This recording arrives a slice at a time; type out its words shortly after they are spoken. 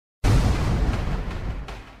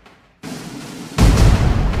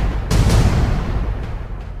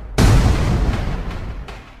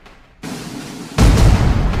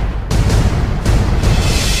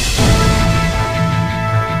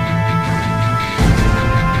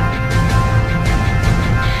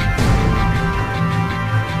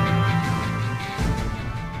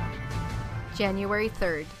January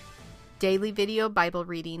 3rd, Daily Video Bible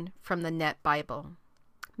Reading from the Net Bible.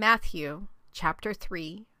 Matthew, chapter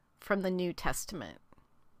 3, from the New Testament.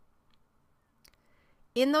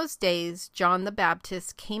 In those days, John the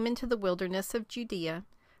Baptist came into the wilderness of Judea,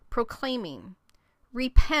 proclaiming,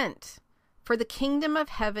 "Repent, for the kingdom of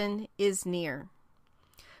heaven is near."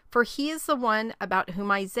 For he is the one about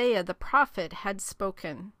whom Isaiah the prophet had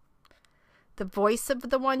spoken. The voice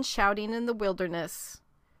of the one shouting in the wilderness,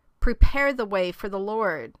 "Prepare the way for the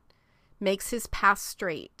Lord, makes his path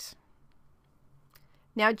straight."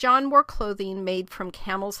 Now John wore clothing made from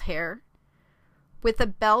camel's hair, with a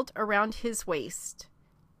belt around his waist,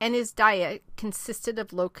 and his diet consisted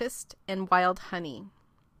of locusts and wild honey.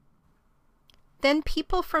 Then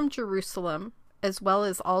people from Jerusalem, as well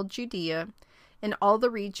as all Judea, and all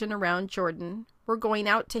the region around Jordan, were going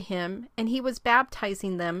out to him, and he was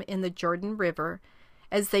baptizing them in the Jordan River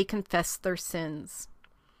as they confessed their sins.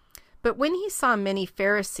 But when he saw many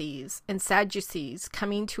Pharisees and Sadducees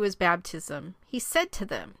coming to his baptism, he said to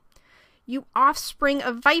them, "You offspring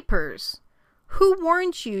of vipers, who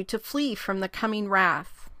warned you to flee from the coming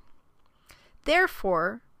wrath?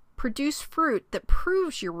 Therefore, produce fruit that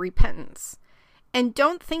proves your repentance, and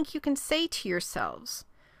don't think you can say to yourselves,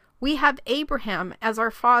 'We have Abraham as our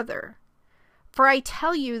father.' For I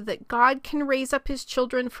tell you that God can raise up his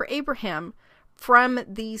children for Abraham from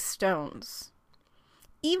these stones.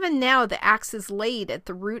 Even now the axe is laid at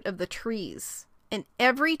the root of the trees, and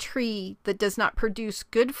every tree that does not produce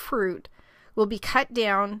good fruit will be cut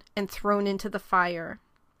down and thrown into the fire.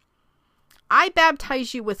 I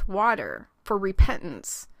baptize you with water for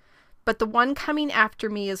repentance, but the one coming after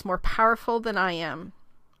me is more powerful than I am.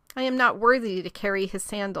 I am not worthy to carry his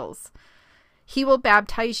sandals. He will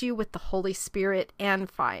baptize you with the Holy Spirit and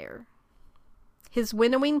fire. His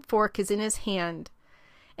winnowing fork is in his hand,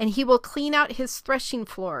 and he will clean out his threshing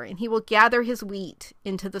floor, and he will gather his wheat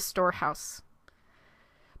into the storehouse.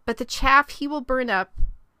 But the chaff he will burn up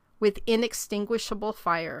with inextinguishable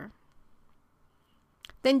fire."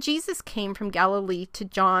 Then Jesus came from Galilee to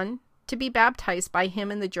John to be baptized by him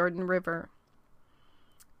in the Jordan River.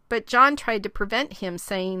 But John tried to prevent him,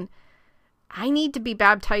 saying, "I need to be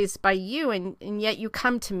baptized by you, and yet you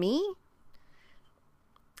come to me?"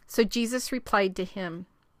 So Jesus replied to him,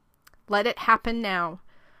 "Let it happen now,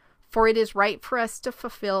 for it is right for us to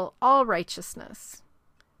fulfill all righteousness."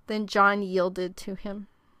 Then John yielded to him.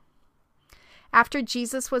 After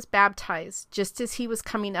Jesus was baptized, just as he was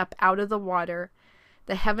coming up out of the water,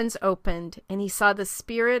 the heavens opened, and he saw the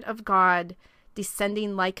Spirit of God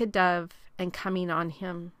descending like a dove and coming on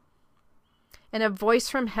him. And a voice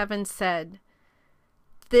from heaven said,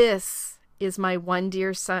 "This is my one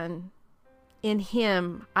dear Son. In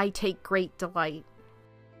him I take great delight."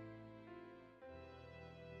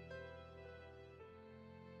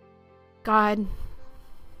 God,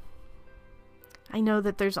 I know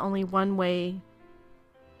that there's only one way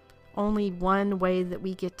that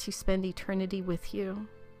we get to spend eternity with you,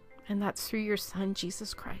 and that's through your Son,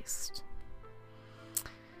 Jesus Christ.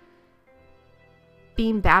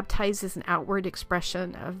 Being baptized is an outward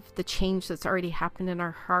expression of the change that's already happened in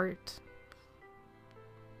our heart.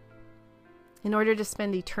 In order to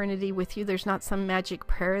spend eternity with you, there's not some magic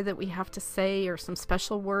prayer that we have to say or some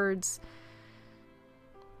special words.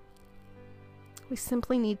 We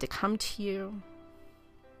simply need to come to you,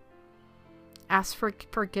 ask for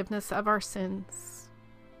forgiveness of our sins,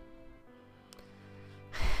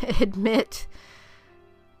 admit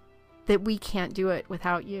that we can't do it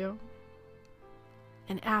without you,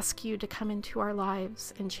 and ask you to come into our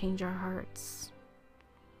lives and change our hearts,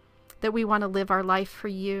 that we want to live our life for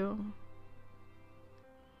you.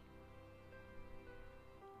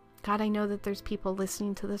 God, I know that there's people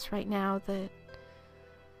listening to this right now that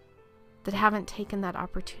haven't taken that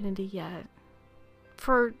opportunity yet,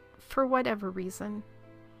 for whatever reason.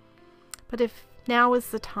 But if now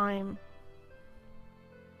is the time,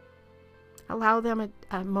 allow them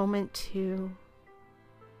a moment to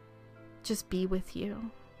just be with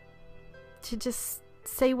you, to just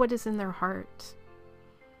say what is in their heart.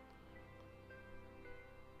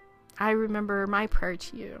 I remember my prayer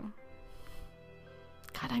to you.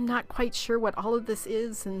 God, I'm not quite sure what all of this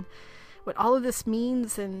is and what all of this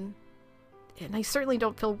means, and I certainly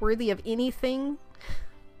don't feel worthy of anything.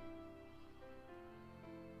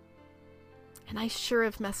 And I sure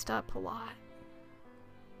have messed up a lot.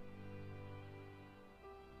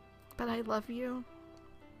 But I love you.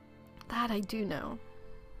 That I do know.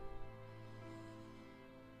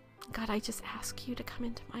 God, I just ask you to come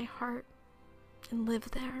into my heart and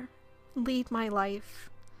live there. Lead my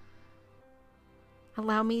life.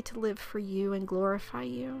 Allow me to live for you and glorify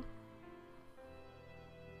you.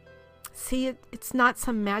 See, it's not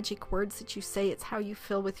some magic words that you say, it's how you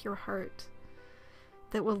feel with your heart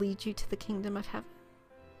that will lead you to the kingdom of heaven.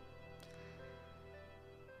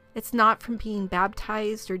 It's not from being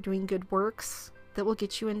baptized or doing good works that will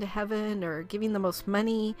get you into heaven, or giving the most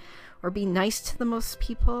money, or being nice to the most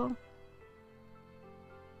people.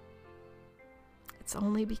 It's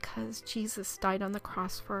only because Jesus died on the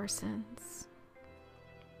cross for our sins.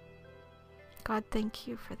 God, thank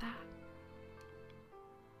you for that.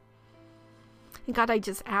 And God, I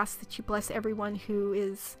just ask that you bless everyone who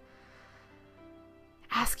is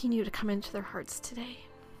asking you to come into their hearts today.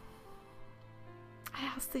 I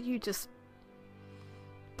ask that you just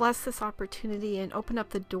bless this opportunity and open up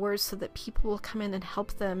the doors so that people will come in and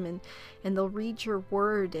help them, and they'll read your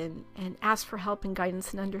word and ask for help and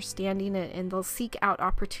guidance and understanding it, and they'll seek out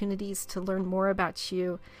opportunities to learn more about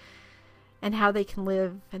you and how they can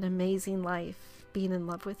live an amazing life being in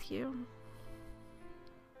love with you.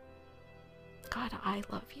 God, I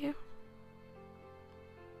love you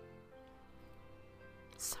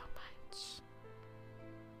so much.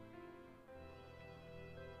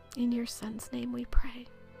 In your Son's name we pray.